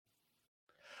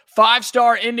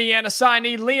Five-star Indiana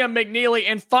signee Liam McNeeley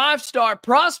and five-star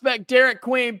prospect Derik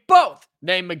Queen, both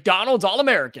named McDonald's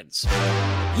All-Americans.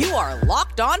 You are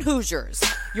Locked On Hoosiers,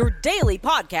 your daily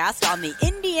podcast on the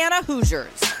Indiana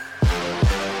Hoosiers.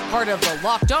 Part of the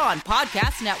Locked On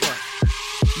Podcast Network,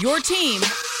 your team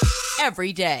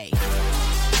every day.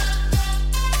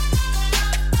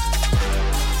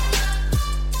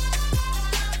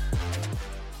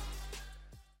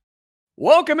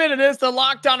 Welcome in. It is the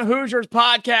Locked On Hoosiers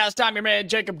podcast. I'm your man,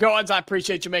 Jacob Goins. I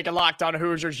appreciate you making Locked On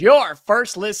Hoosiers your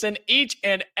first listen each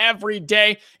and every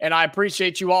day. And I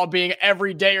appreciate you all being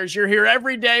everydayers. You're here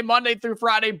every day, Monday through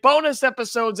Friday, bonus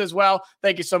episodes as well.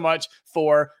 Thank you so much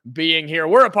for being here.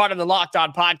 We're a part of the Locked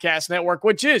On Podcast Network,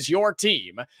 which is your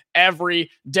team every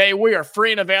day. We are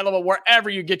free and available wherever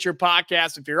you get your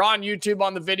podcasts. If you're on YouTube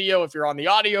on the video, if you're on the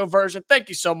audio version, thank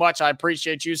you so much. I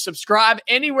appreciate you. Subscribe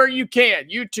anywhere you can.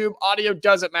 YouTube, audio,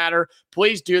 doesn't matter.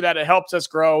 Please do that. It helps us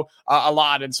grow a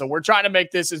lot. And so we're trying to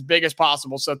make this as big as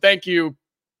possible. So thank you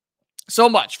so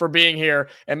much for being here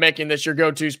and making this your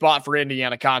go-to spot for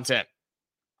Indiana content.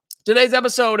 Today's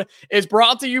episode is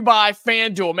brought to you by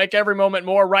FanDuel. Make every moment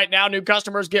more. Right now, new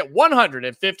customers get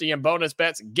 $150 in bonus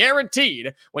bets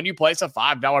guaranteed when you place a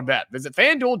 $5 bet. Visit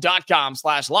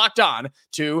FanDuel.com/lockedon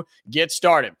to get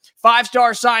started.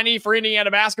 Five-star signee for Indiana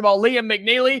basketball, Liam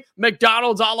McNeeley,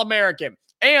 McDonald's All-American.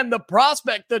 And the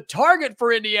prospect, the target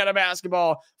for Indiana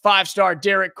basketball, five-star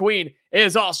Derik Queen,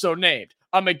 is also named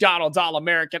a McDonald's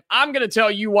All-American. I'm going to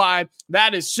tell you why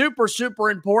that is super,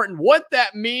 super important, what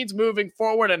that means moving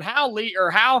forward, and how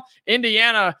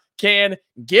Indiana can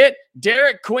get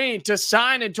Derik Queen to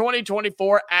sign in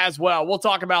 2024 as well. We'll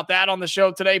talk about that on the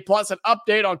show today, plus an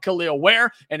update on Khalil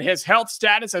Ware and his health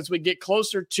status as we get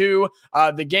closer to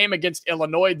the game against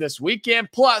Illinois this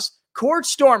weekend, plus court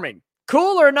storming.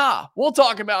 Cool or not? We'll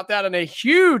talk about that in a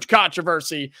huge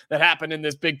controversy that happened in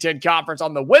this Big Ten conference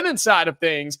on the women's side of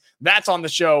things. That's on the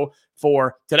show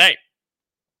for today.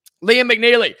 Liam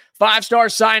McNeeley, five-star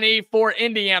signee for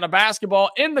Indiana basketball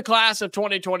in the class of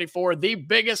 2024, the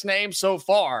biggest name so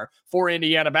far for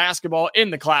Indiana basketball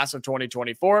in the class of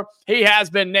 2024. He has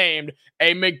been named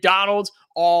a McDonald's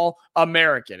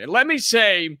All-American. And let me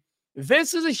say,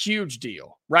 this is a huge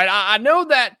deal, right? I know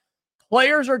that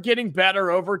players are getting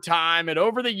better over time and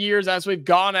over the years as we've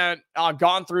gone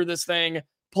through this thing.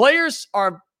 They're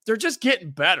just getting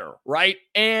better, right?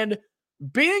 And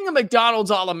being a McDonald's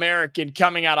All-American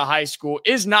coming out of high school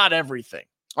is not everything.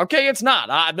 Okay, it's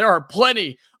not. There are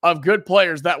plenty of good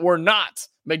players that were not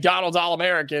McDonald's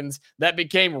All-Americans that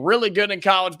became really good in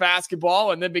college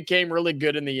basketball and then became really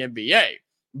good in the NBA.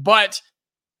 But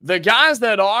the guys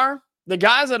that are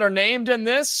named in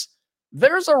this,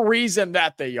 there's a reason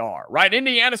that they are, right?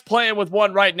 Indiana's playing with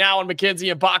one right now in Mackenzie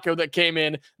Mbako that came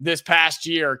in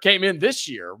this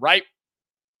year, right?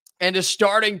 And is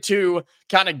starting to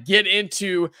kind of get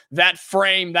into that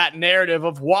frame, that narrative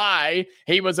of why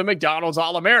he was a McDonald's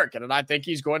All-American. And I think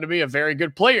he's going to be a very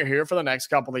good player here for the next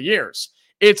couple of years.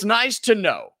 It's nice to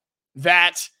know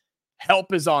that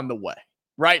help is on the way,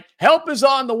 right? Help is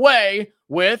on the way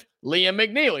with Liam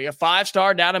McNeeley, a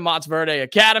five-star down in Montverde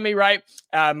Academy, right?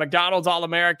 McDonald's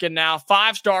All-American now,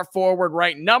 five-star forward,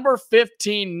 ranked number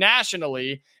 15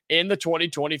 nationally in the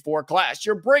 2024 class.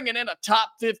 You're bringing in a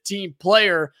top 15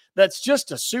 player that's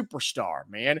just a superstar,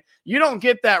 man. You don't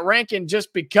get that ranking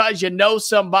just because you know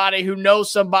somebody who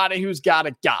knows somebody who's got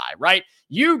a guy, right?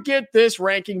 You get this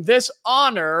ranking, this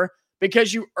honor,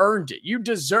 because you earned it. You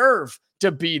deserve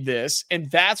to be this, and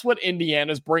that's what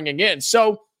Indiana's bringing in.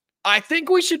 So I think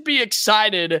we should be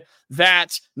excited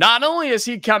that not only is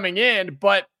he coming in,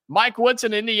 but Mike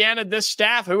Woodson, Indiana, this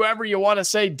staff, whoever you want to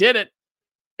say did it,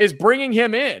 is bringing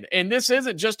him in. And this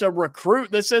isn't just a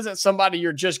recruit. This isn't somebody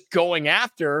you're just going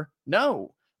after.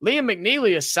 No, Liam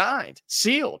McNeeley is signed,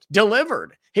 sealed,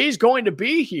 delivered. He's going to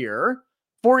be here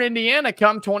for Indiana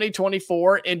come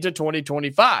 2024 into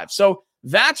 2025. So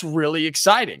that's really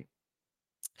exciting.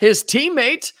 His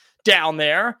teammate down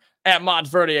there at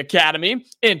Montverde Academy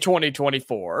in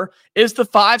 2024 is the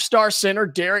five-star center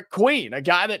Derik Queen, a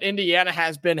guy that Indiana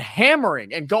has been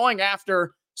hammering and going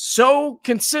after so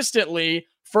consistently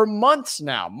for months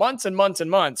now, months and months and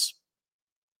months.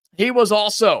 He was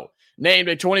also named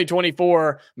a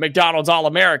 2024 McDonald's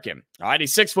All-American. All right,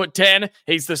 he's 6'10".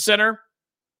 He's the center,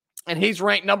 and he's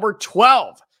ranked number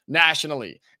 12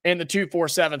 nationally in the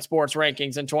 247 sports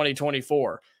rankings in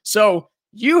 2024. So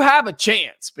you have a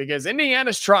chance because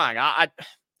Indiana's trying. I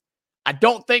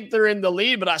don't think they're in the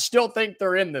lead, but I still think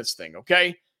they're in this thing,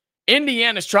 okay?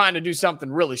 Indiana's trying to do something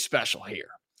really special here.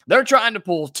 They're trying to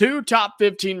pull two top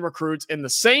 15 recruits in the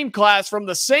same class from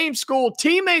the same school,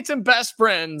 teammates and best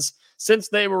friends, since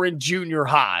they were in junior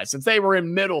high, since they were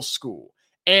in middle school.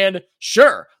 And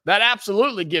sure, that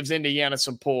absolutely gives Indiana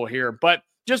some pull here, but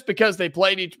just because they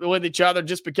played with each other,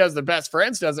 just because they're best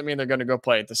friends, doesn't mean they're going to go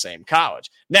play at the same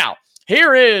college. Now,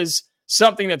 here is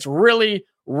something that's really,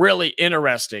 really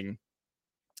interesting.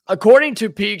 According to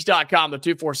Peaks.com, the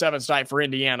 247 site for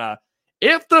Indiana,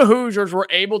 if the Hoosiers were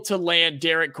able to land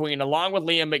Derik Queen along with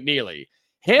Liam McNeeley,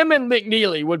 him and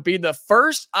McNeeley would be the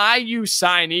first IU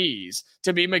signees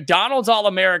to be McDonald's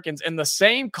All-Americans in the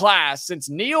same class since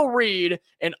Neil Reed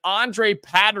and Andre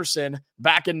Patterson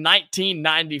back in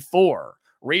 1994.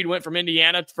 Reed went from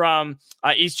Indiana from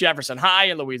East Jefferson High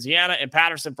in Louisiana, and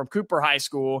Patterson from Cooper High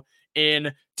School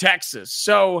in Texas.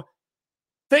 So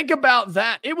think about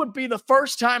that. It would be the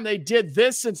first time they did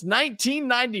this since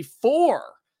 1994.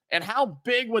 And how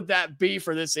big would that be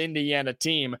for this Indiana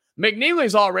team?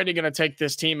 McNeely's already going to take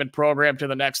this team and program to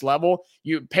the next level.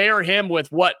 You pair him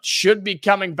with what should be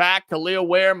coming back, Khalil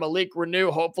Ware, Malik Renew,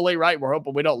 hopefully, right? We're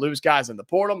hoping we don't lose guys in the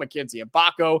portal, Mackenzie and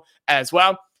Baco as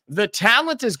well. The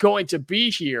talent is going to be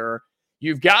here.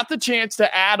 You've got the chance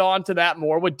to add on to that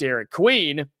more with Derik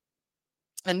Queen.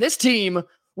 And this team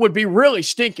would be really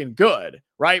stinking good,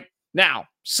 right? Now,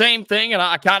 same thing, and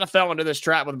I kind of fell into this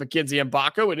trap with Mackenzie and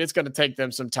Baco. It is going to take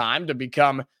them some time to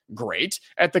become great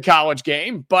at the college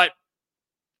game. But,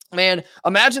 man,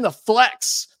 imagine the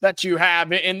flex that you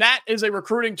have. And that is a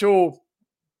recruiting tool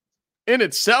in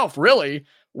itself, really,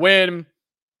 when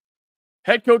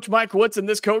head coach Mike Woods and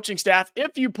this coaching staff,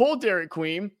 if you pull Derik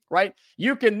Queen, right,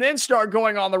 you can then start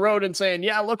going on the road and saying,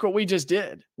 yeah, look what we just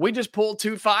did. We just pulled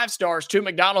 2 5-stars, 2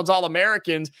 McDonald's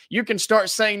All-Americans. You can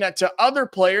start saying that to other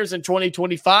players in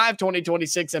 2025,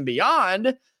 2026, and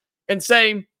beyond and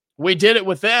saying, we did it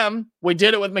with them. We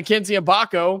did it with Mackenzie and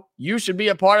Baco. You should be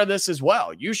a part of this as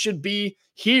well. You should be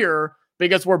here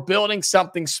because we're building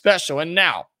something special. And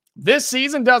now, this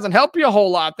season doesn't help you a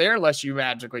whole lot there unless you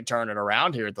magically turn it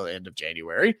around here at the end of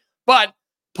January. But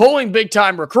pulling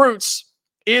big-time recruits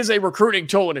is a recruiting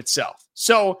tool in itself.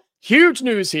 So huge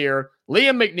news here.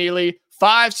 Liam McNeeley,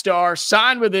 5-star,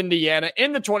 signed with Indiana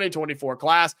in the 2024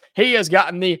 class. He has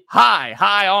gotten the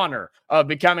high honor of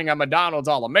becoming a McDonald's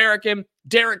All-American.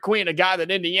 Derik Queen, a guy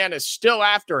that Indiana is still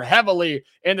after heavily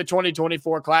in the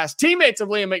 2024 class. Teammates of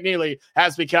Liam McNeeley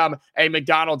has become a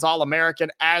McDonald's All-American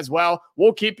as well.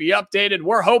 We'll keep you updated.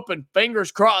 We're hoping,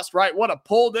 fingers crossed, right? What a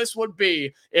pull this would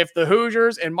be if the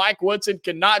Hoosiers and Mike Woodson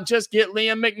could not just get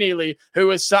Liam McNeeley,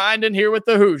 who is signed in here with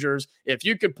the Hoosiers, if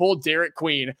you could pull Derik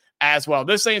Queen as well.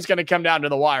 This thing's going to come down to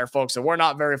the wire, folks, and we're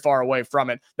not very far away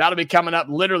from it. That'll be coming up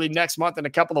literally next month in a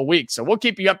couple of weeks. So we'll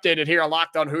keep you updated here on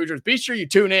Locked On Hoosiers. Be sure you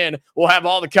tune in. We'll have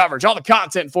all the coverage, all the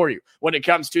content for you when it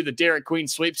comes to the Derik Queen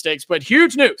sweepstakes. But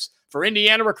huge news for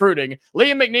Indiana recruiting.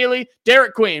 Liam McNeeley,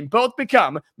 Derik Queen both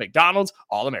become McDonald's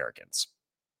All-Americans.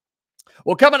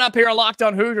 Well, coming up here on Locked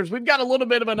On Hoosiers, we've got a little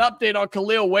bit of an update on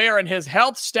Khalil Ware and his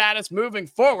health status moving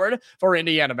forward for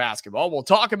Indiana basketball. We'll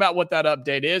talk about what that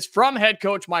update is from head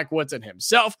coach Mike Woodson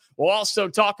himself. We'll also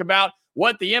talk about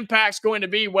what the impact's going to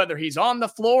be, whether he's on the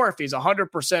floor, if he's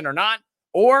 100% or not,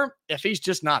 or if he's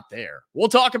just not there. We'll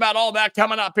talk about all that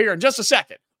coming up here in just a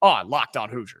second on Locked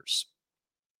On Hoosiers.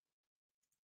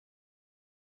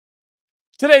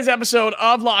 Today's episode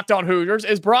of Locked On Hoosiers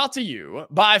is brought to you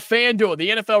by FanDuel. The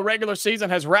NFL regular season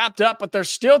has wrapped up, but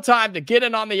there's still time to get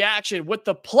in on the action with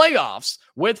the playoffs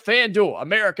with FanDuel,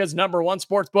 America's #1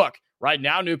 sports book. Right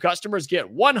now, new customers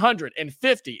get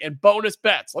 $150 in bonus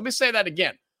bets. Let me say that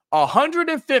again.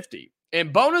 $150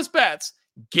 in bonus bets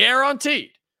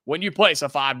guaranteed when you place a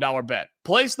 $5 bet.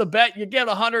 Place the bet, you get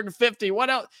 $150.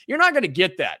 What else? You're not going to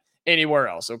get that anywhere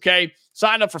else, okay?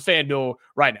 Sign up for FanDuel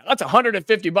right now. That's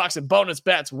 $150 in bonus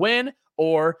bets, win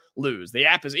or lose. The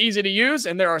app is easy to use,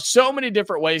 and there are so many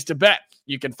different ways to bet.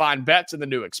 You can find bets in the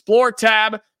new Explore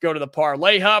tab, go to the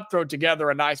Parlay Hub, throw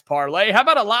together a nice parlay. How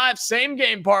about a live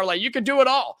same-game parlay? You can do it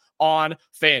all on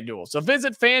FanDuel. So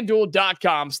visit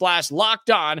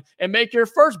FanDuel.com/LockedOn and make your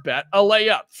first bet a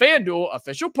layup. FanDuel,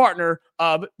 official partner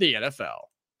of the NFL.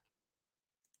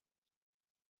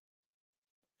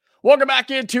 Welcome back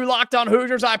into Locked On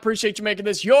Hoosiers. I appreciate you making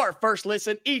this your first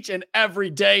listen each and every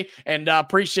day, and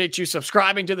appreciate you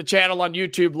subscribing to the channel on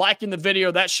YouTube, liking the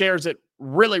video. That shares it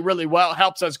really, really well.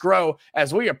 Helps us grow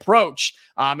as we approach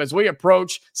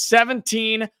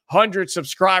 1,700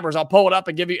 subscribers. I'll pull it up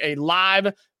and give you a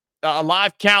live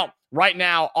count right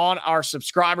now on our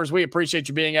subscribers. We appreciate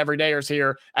you being everydayers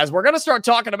here as we're going to start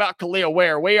talking about Khalil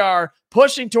Ware. We are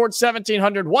pushing towards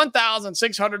 1,700,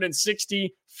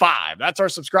 1,665. That's our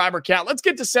subscriber count. Let's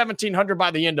get to 1,700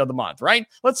 by the end of the month, right?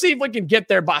 Let's see if we can get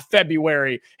there by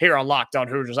February here on Locked On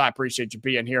Hoosiers. I appreciate you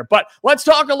being here. But let's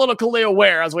talk a little Khalil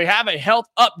Ware as we have a health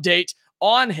update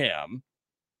on him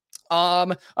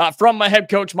from my head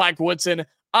coach, Mike Woodson.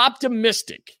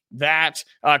 Optimistic that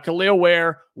Khalil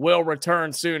Ware will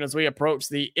return soon as we approach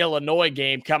the Illinois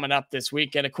game coming up this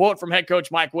week. And a quote from head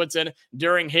coach Mike Woodson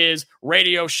during his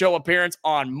radio show appearance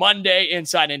on Monday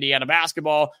inside Indiana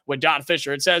basketball with Don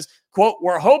Fisher. It says, quote,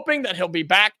 "We're hoping that he'll be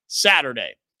back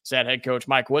Saturday," said head coach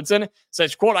Mike Woodson.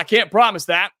 Says, quote, "I can't promise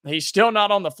that. He's still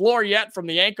not on the floor yet from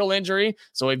the ankle injury,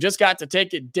 so we've just got to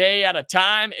take it day at a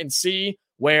time and see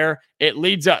where it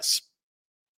leads us."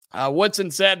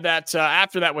 Woodson said that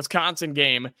after that Wisconsin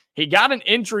game, he got an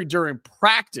injury during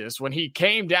practice when he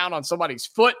came down on somebody's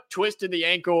foot, twisted the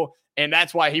ankle, and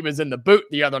that's why he was in the boot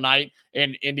the other night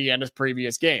in Indiana's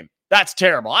previous game. That's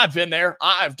terrible. I've been there.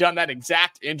 I've done that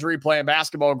exact injury playing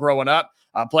basketball growing up,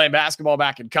 playing basketball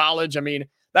back in college. I mean,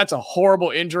 that's a horrible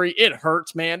injury. It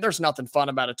hurts, man. There's nothing fun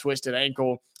about a twisted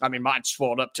ankle. I mean, mine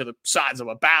swelled up to the size of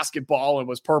a basketball and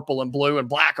was purple and blue and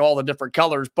black, all the different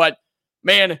colors. But,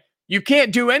 man, you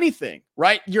can't do anything,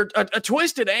 right? A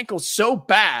twisted ankle's so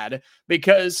bad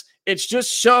because it's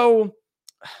just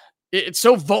it's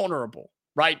so vulnerable,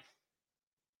 right?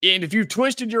 And if you've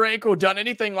twisted your ankle, done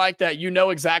anything like that, you know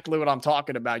exactly what I'm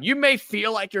talking about. You may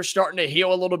feel like you're starting to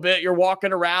heal a little bit. You're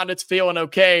walking around, it's feeling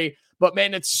okay. But,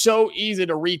 man, it's so easy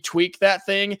to retweak that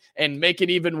thing and make it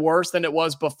even worse than it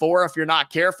was before if you're not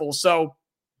careful. So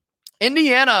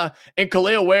Indiana and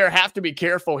Khalil Ware have to be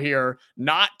careful here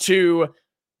not to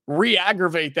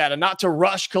re-aggravate that and not to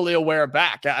rush Khalil Ware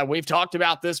back. We've talked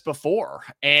about this before.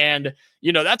 And,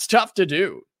 that's tough to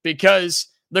do because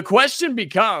the question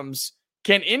becomes,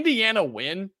 can Indiana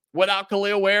win without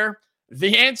Khalil Ware?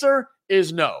 The answer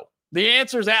is no. The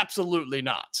answer is absolutely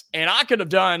not. And I could have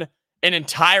done an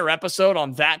entire episode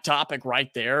on that topic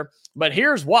right there. But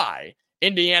here's why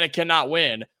Indiana cannot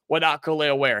win without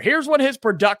Khalil Ware. Here's what his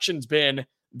production's been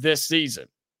this season.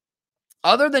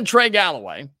 Other than Trey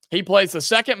Galloway, he plays the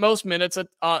second most minutes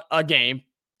a game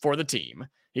for the team.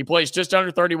 He plays just under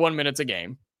 31 minutes a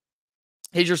game.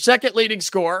 He's your second leading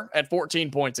scorer at 14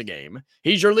 points a game.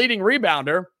 He's your leading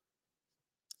rebounder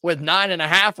with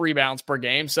 9.5 rebounds per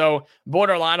game. So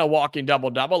borderline a walking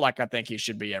double-double like I think he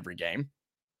should be every game.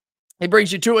 He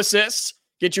brings you 2 assists,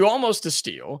 gets you almost a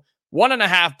steal,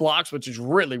 1.5 blocks, which is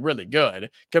really, really good,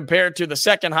 compared to the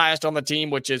second highest on the team,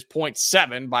 which is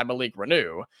 0.7 by Malik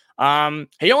Renew.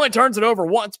 He only turns it over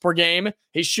once per game.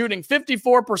 He's shooting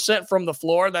 54% from the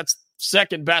floor. That's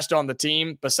second best on the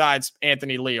team besides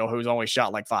Anthony Leo, who's only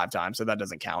shot like 5 times, so that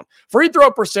doesn't count. Free throw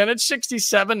percentage,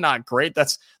 67, not great.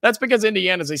 That's because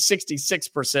Indiana is a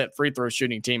 66% free throw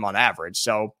shooting team on average,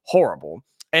 so horrible.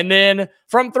 And then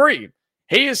from 3,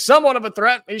 he is somewhat of a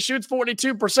threat. He shoots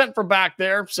 42% from back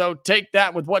there, so take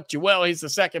that with what you will. He's the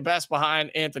second best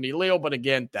behind Anthony Leo, but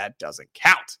again, that doesn't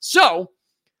count. So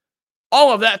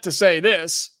all of that to say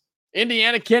this,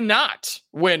 Indiana cannot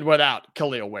win without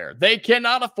Khalil Ware. They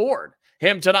cannot afford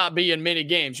him to not be in many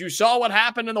games. You saw what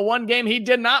happened in the one game he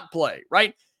did not play,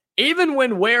 right? Even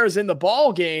when Ware is in the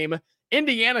ball game,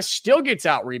 Indiana still gets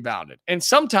out rebounded, and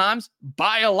sometimes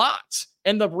by a lot.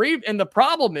 And the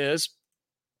problem is,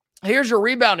 here's your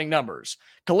rebounding numbers.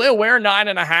 Khalil Ware,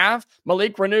 9.5,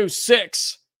 Malik Renew,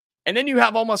 6. And then you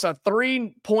have almost a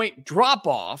 3-point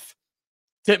drop-off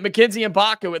to Mackenzie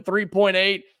Mbaka at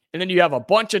 3.8. And then you have a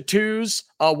bunch of 2s,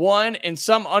 a 1, and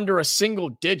some under a single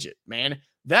digit, man.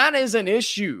 That is an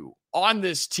issue on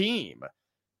this team.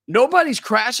 Nobody's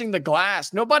crashing the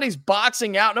glass. Nobody's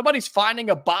boxing out. Nobody's finding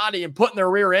a body and putting their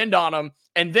rear end on them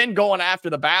and then going after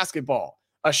the basketball.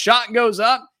 A shot goes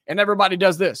up, and everybody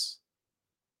does this.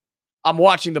 I'm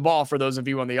watching the ball for those of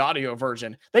you on the audio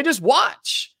version. They just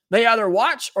watch. They either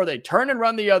watch or they turn and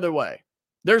run the other way.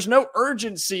 There's no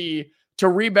urgency to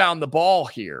rebound the ball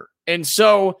here. And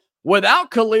so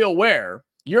without Khalil Ware,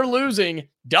 you're losing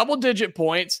double-digit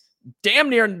points, damn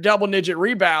near double-digit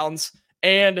rebounds,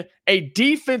 and a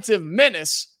defensive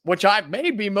menace, which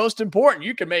may be most important.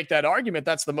 You can make that argument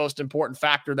that's the most important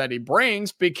factor that he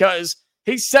brings because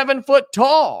he's 7 foot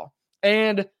tall.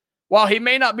 And while he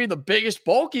may not be the biggest,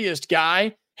 bulkiest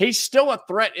guy, he's still a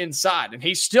threat inside. And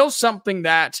he's still something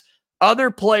that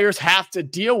other players have to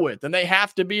deal with. And they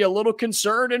have to be a little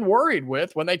concerned and worried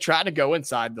with when they try to go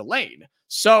inside the lane.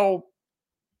 So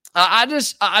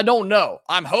I don't know.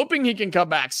 I'm hoping he can come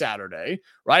back Saturday,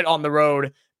 right, on the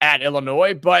road at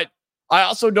Illinois. But I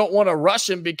also don't want to rush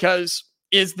him because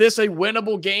is this a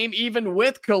winnable game even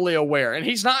with Khalil Ware? And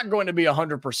he's not going to be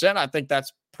 100%. I think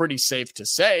that's pretty safe to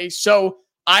say. So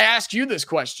I ask you this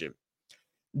question.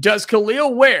 Does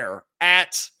Khalil Ware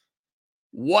at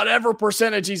whatever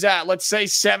percentage he's at, let's say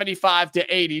 75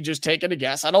 to 80, just taking a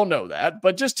guess, I don't know that,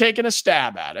 but just taking a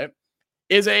stab at it,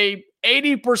 is a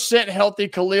 80% healthy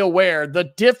Khalil Ware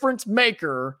the difference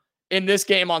maker in this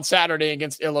game on Saturday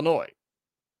against Illinois?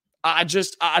 I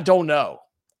don't know.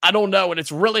 I don't know, and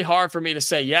it's really hard for me to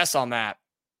say yes on that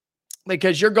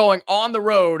because you're going on the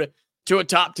road to a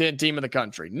top 10 team in the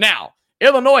country. Now,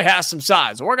 Illinois has some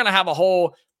size. We're going to have a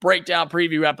whole breakdown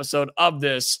preview episode of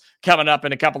this coming up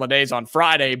in a couple of days on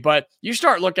Friday, but you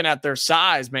start looking at their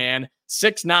size, man,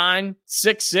 6'9",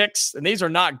 6'6", and these are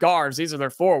not guards, these are their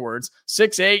forwards,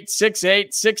 6'8", 6'8",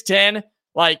 6'10",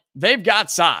 like they've got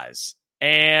size,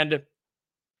 and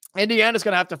Indiana's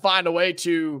going to have to find a way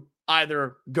to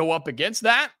either go up against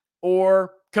that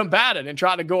or combat it and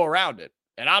try to go around it,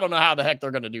 and I don't know how the heck they're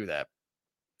going to do that.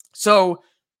 So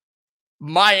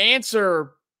my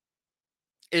answer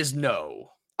is no.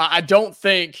 I don't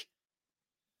think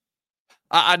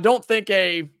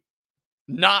a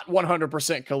not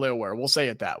 100% Khalil Ware, we'll say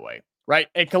it that way, right?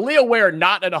 A Khalil Ware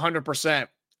not at 100%,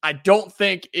 I don't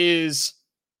think is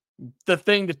the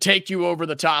thing to take you over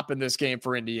the top in this game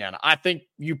for Indiana. I think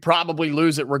you probably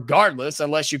lose it regardless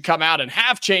unless you come out and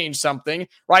have changed something,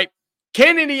 right?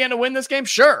 Can Indiana win this game?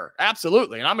 Sure,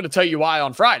 absolutely. And I'm going to tell you why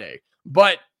on Friday.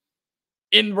 But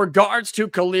in regards to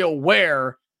Khalil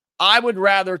Ware, I would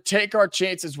rather take our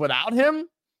chances without him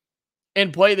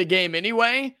and play the game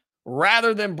anyway,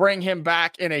 rather than bring him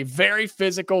back in a very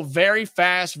physical, very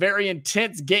fast, very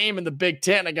intense game in the Big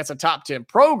Ten against a top 10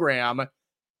 program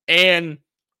and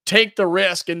take the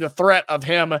risk and the threat of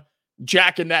him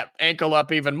jacking that ankle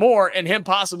up even more and him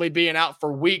possibly being out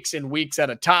for weeks and weeks at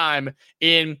a time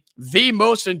in the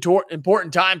most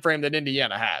important time frame that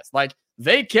Indiana has. Like,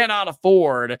 they cannot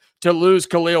afford to lose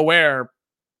Khalil Ware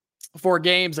for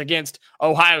games against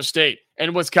Ohio State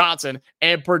and Wisconsin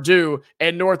and Purdue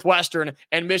and Northwestern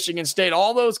and Michigan State.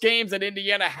 All those games that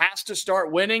Indiana has to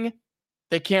start winning,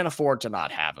 they can't afford to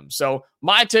not have him. So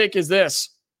my take is this.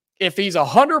 If he's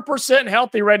 100%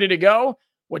 healthy, ready to go,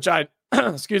 which I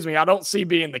don't see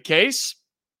being the case,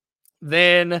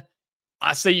 then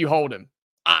I say you hold him.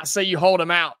 I say you hold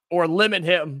him out or limit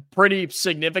him pretty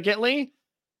significantly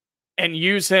and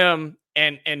use him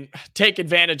and take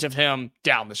advantage of him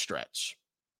down the stretch.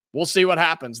 We'll see what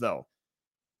happens, though.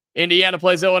 Indiana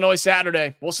plays Illinois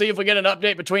Saturday. We'll see if we get an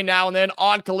update between now and then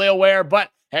on Khalil Ware, but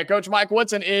head coach Mike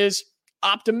Woodson is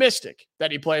optimistic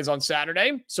that he plays on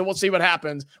Saturday, so we'll see what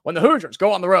happens when the Hoosiers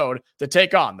go on the road to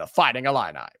take on the Fighting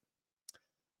Illini.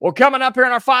 Well, coming up here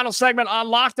in our final segment on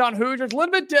Locked On Hoosiers, a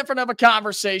little bit different of a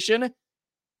conversation.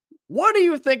 What do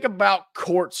you think about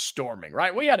court storming,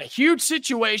 right? We had a huge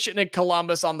situation in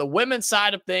Columbus on the women's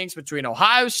side of things between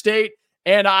Ohio State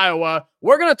and Iowa.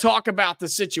 We're going to talk about the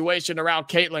situation around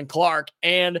Caitlin Clark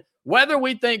and whether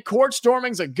we think court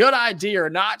storming is a good idea or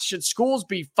not. Should schools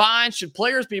be fined? Should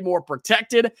players be more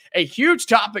protected? A huge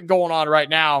topic going on right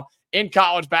now in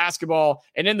college basketball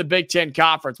and in the Big Ten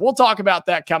Conference. We'll talk about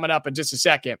that coming up in just a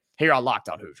second here on Locked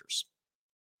On Hoosiers.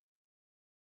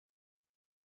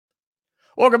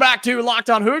 Welcome back to Locked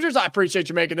On Hoosiers. I appreciate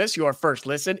you making this your first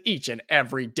listen each and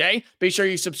every day. Be sure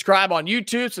you subscribe on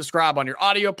YouTube, subscribe on your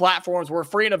audio platforms. We're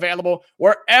free and available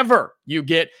wherever you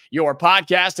get your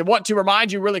podcast. And want to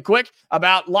remind you really quick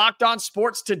about Locked On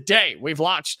Sports Today. We've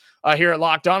launched here at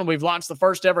Locked On, we've launched the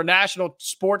first ever national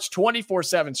sports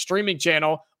 24/7 streaming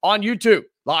channel on YouTube.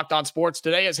 Locked On Sports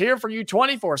Today is here for you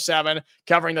 24/7,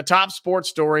 covering the top sports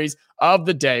stories of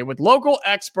the day with local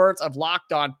experts of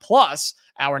Locked On Plus,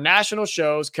 our national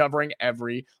shows covering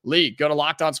every league. Go to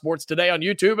Locked On Sports Today on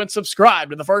YouTube and subscribe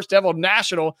to the first ever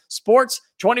national sports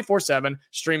 24/7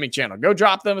 streaming channel. Go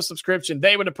drop them a subscription.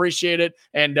 They would appreciate it.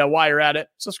 And while you're at it,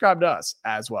 subscribe to us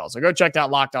as well. So go check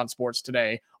out Locked On Sports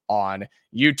Today on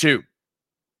YouTube.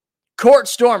 Court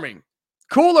storming,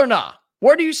 cool or not?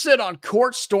 Where do you sit on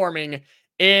court storming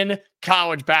in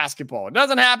college basketball? It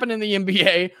doesn't happen in the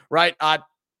NBA, right? I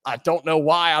don't know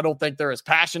why. I don't think they're as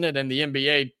passionate, and the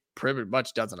NBA pretty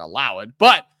much doesn't allow it.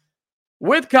 But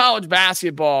with college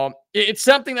basketball, it's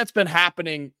something that's been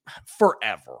happening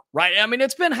forever, right? I mean,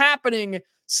 it's been happening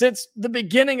since the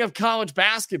beginning of college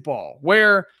basketball,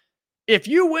 where if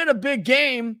you win a big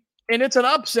game and it's an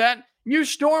upset, you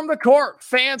storm the court.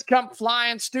 Fans come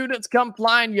flying, students come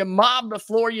flying, you mob the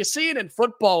floor. You see it in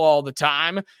football all the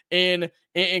time, in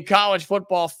college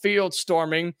football field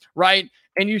storming, right?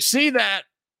 And you see that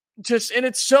and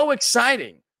it's so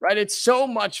exciting, right? It's so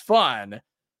much fun.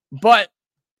 But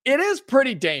it is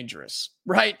pretty dangerous,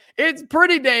 right? It's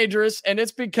pretty dangerous, and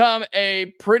it's become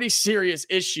a pretty serious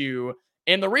issue.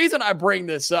 And the reason I bring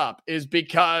this up is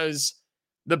because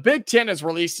the Big Ten has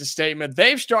released a statement.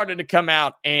 They've started to come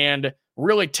out and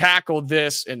really tackle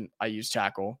this, and I use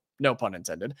tackle, no pun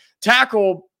intended,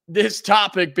 tackle this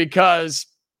topic because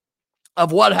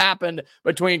of what happened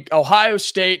between Ohio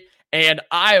State and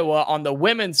Iowa on the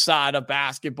women's side of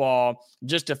basketball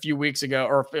just a few weeks ago,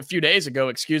 or a few days ago,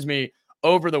 excuse me,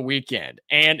 over the weekend.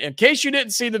 And in case you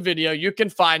didn't see the video, you can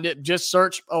find it. Just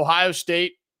search Ohio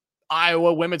State,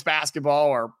 Iowa women's basketball,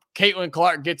 or Caitlin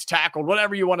Clark gets tackled,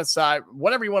 whatever you want to say,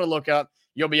 whatever you want to look up,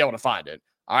 you'll be able to find it.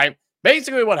 All right.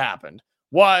 Basically what happened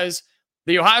was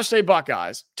the Ohio State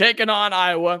Buckeyes taking on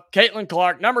Iowa. Caitlin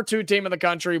Clark, number 2 team in the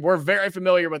country. We're very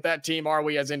familiar with that team, are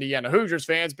we, as Indiana Hoosiers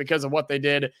fans, because of what they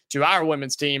did to our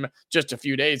women's team just a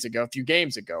few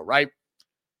games ago, right?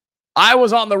 I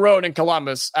was on the road in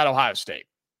Columbus at Ohio State.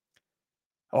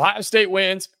 Ohio State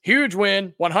wins, huge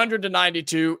win,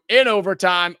 100-92 in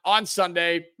overtime on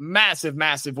Sunday. Massive,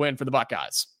 massive win for the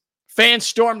Buckeyes. Fans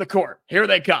storm the court. Here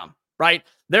they come, right?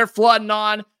 They're flooding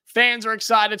on. Fans are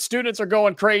excited. Students are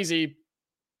going crazy.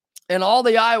 And all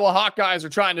the Iowa Hawkeyes are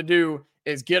trying to do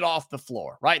is get off the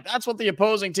floor, right? That's what the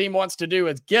opposing team wants to do,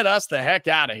 is get us the heck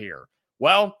out of here.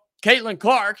 Well, Caitlin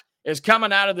Clark is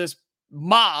coming out of this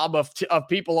mob of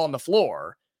people on the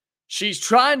floor. She's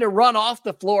trying to run off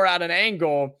the floor at an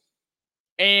angle,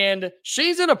 and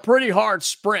she's in a pretty hard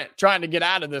sprint trying to get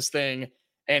out of this thing.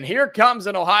 And here comes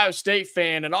an Ohio State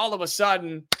fan, and all of a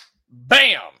sudden,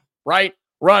 bam, right?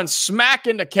 Runs smack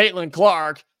into Caitlin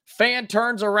Clark. Fan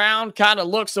turns around, kind of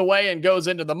looks away, and goes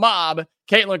into the mob.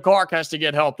 Caitlin Clark has to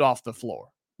get helped off the floor,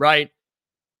 right?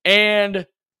 And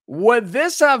would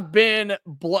this have been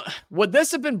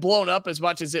blown up as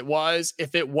much as it was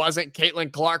if it wasn't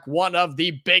Caitlin Clark, one of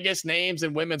the biggest names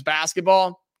in women's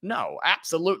basketball? No,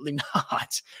 absolutely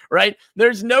not, right?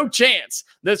 There's no chance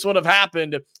this would have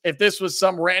happened if this was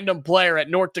some random player at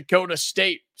North Dakota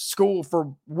State School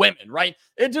for Women, right?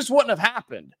 It just wouldn't have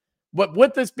happened. But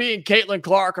with this being Caitlin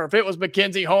Clark, or if it was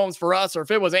Mackenzie Holmes for us, or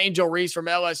if it was Angel Reese from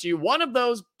LSU, one of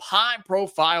those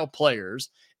high-profile players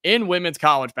in women's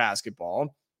college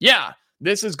basketball, yeah,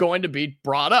 this is going to be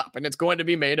brought up, and it's going to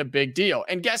be made a big deal.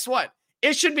 And guess what?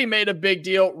 It should be made a big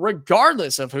deal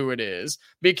regardless of who it is,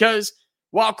 because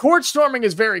while court storming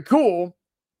is very cool,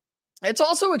 it's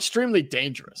also extremely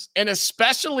dangerous, and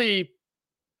especially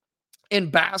in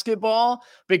basketball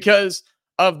because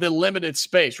of the limited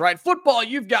space, right? Football,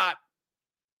 you got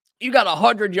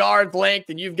 100 yard length,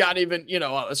 and you've got even,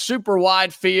 a super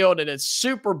wide field, and it's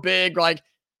super big. Like,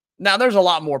 now there's a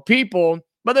lot more people,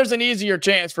 but there's an easier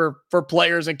chance for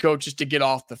players and coaches to get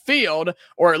off the field,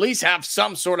 or at least have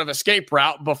some sort of escape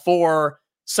route before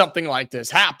something like this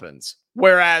happens.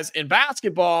 Whereas in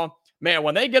basketball, man,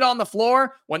 when they get on the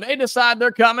floor, when they decide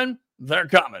they're coming,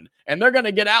 and they're going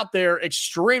to get out there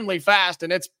extremely fast.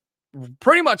 And it's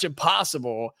pretty much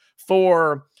impossible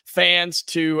for fans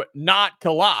to not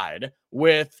collide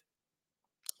with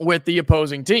the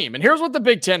opposing team. And here's what the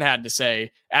Big Ten had to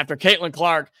say after Caitlin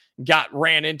Clark got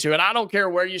ran into. And I don't care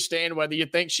where you stand, whether you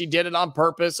think she did it on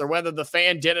purpose or whether the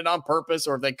fan did it on purpose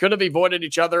or if they could have avoided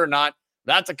each other or not.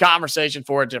 That's a conversation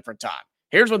for a different time.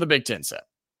 Here's what the Big Ten said.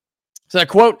 So,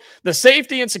 quote, the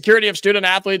safety and security of student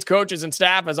athletes, coaches, and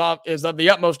staff is of the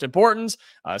utmost importance.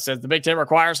 Says the Big Ten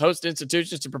requires host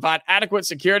institutions to provide adequate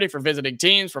security for visiting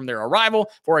teams from their arrival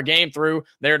for a game through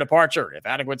their departure. If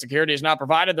adequate security is not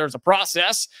provided, there's a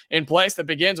process in place that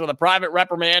begins with a private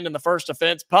reprimand in the first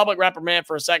offense, public reprimand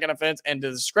for a second offense, and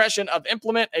the discretion of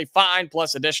implement a fine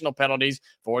plus additional penalties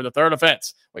for the third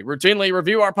offense. We routinely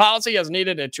review our policy as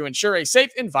needed to ensure a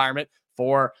safe environment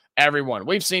for everyone.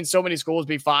 We've seen so many schools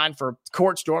be fined for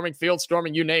court storming, field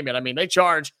storming, you name it. I mean, they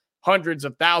charge hundreds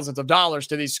of thousands of dollars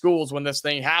to these schools when this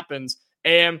thing happens.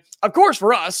 And of course,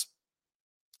 for us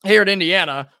here at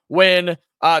Indiana, when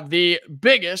the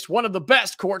biggest, one of the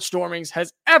best court stormings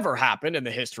has ever happened in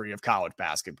the history of college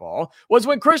basketball was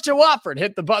when Christian Watford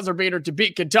hit the buzzer beater to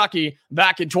beat Kentucky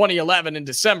back in 2011 in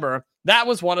December. That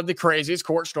was one of the craziest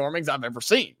court stormings I've ever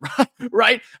seen,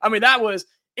 right? I mean, that was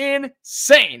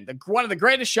insane. One of the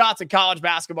greatest shots in college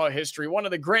basketball history, one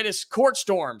of the greatest court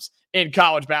storms in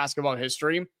college basketball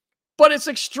history, but it's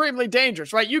extremely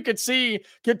dangerous, right? You could see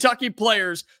Kentucky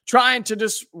players trying to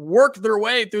just work their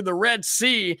way through the Red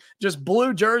Sea, just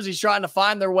blue jerseys trying to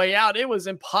find their way out. It was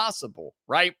impossible,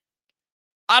 right?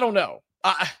 I don't know.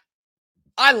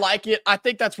 I like it. I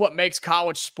think that's what makes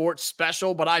college sports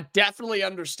special, but I definitely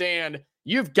understand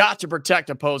you've got to protect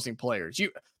opposing players.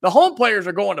 The home players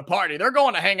are going to party. They're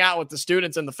going to hang out with the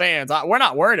students and the fans. We're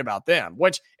not worried about them,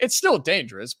 which it's still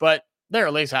dangerous, but they're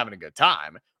at least having a good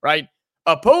time, right?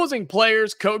 Opposing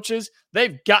players, coaches,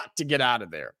 they've got to get out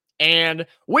of there. And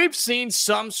we've seen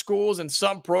some schools and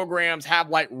some programs have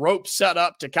like ropes set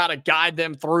up to kind of guide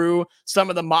them through some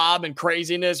of the mob and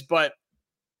craziness. But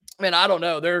man, I don't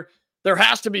know. There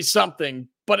has to be something.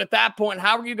 But at that point,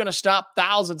 how are you going to stop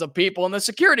thousands of people and the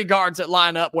security guards that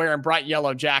line up wearing bright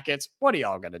yellow jackets? What are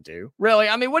y'all going to do? Really?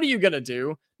 I mean, what are you going to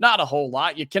do? Not a whole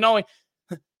lot. You can only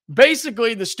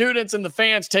basically the students and the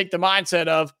fans take the mindset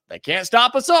of they can't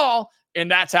stop us all. And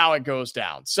that's how it goes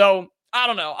down. So I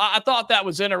don't know. I thought that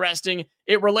was interesting.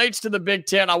 It relates to the Big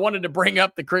Ten. I wanted to bring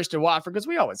up the Christian Watford because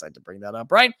we always like to bring that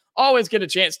up, right? Always get a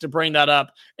chance to bring that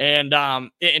up and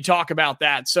talk about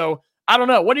that. So I don't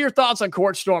know. What are your thoughts on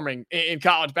court storming in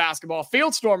college basketball,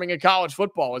 field storming in college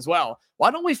football as well? Why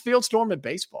don't we field storm in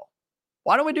baseball?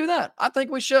 Why don't we do that? I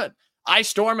think we should. Ice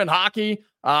storm in hockey,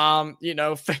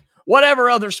 whatever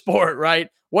other sport, right?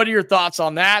 What are your thoughts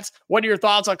on that? What are your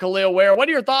thoughts on Khalil Ware? What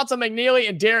are your thoughts on McNeeley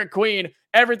and Derik Queen?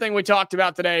 Everything we talked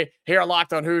about today here on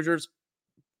Locked on Hoosiers.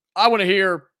 I want to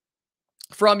hear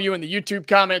from you in the YouTube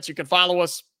comments. You can follow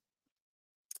us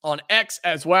on X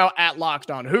as well at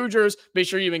Locked on Hoosiers. Be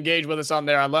sure you engage with us on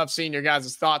there. I love seeing your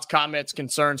guys' thoughts, comments,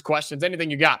 concerns, questions, anything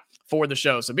you got for the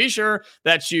show. So be sure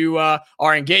that you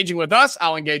are engaging with us.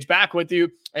 I'll engage back with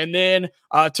you. And then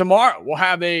tomorrow we'll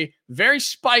have a very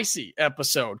spicy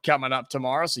episode coming up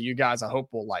tomorrow. So you guys, I hope,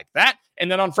 will like that. And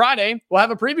then on Friday, we'll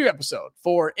have a preview episode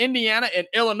for Indiana and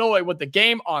Illinois with the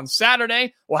game on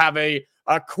Saturday. We'll have a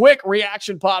quick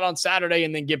reaction pod on Saturday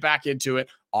and then get back into it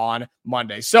on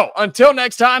Monday. So until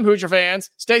next time, Hoosier fans,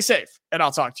 stay safe, and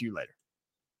I'll talk to you later.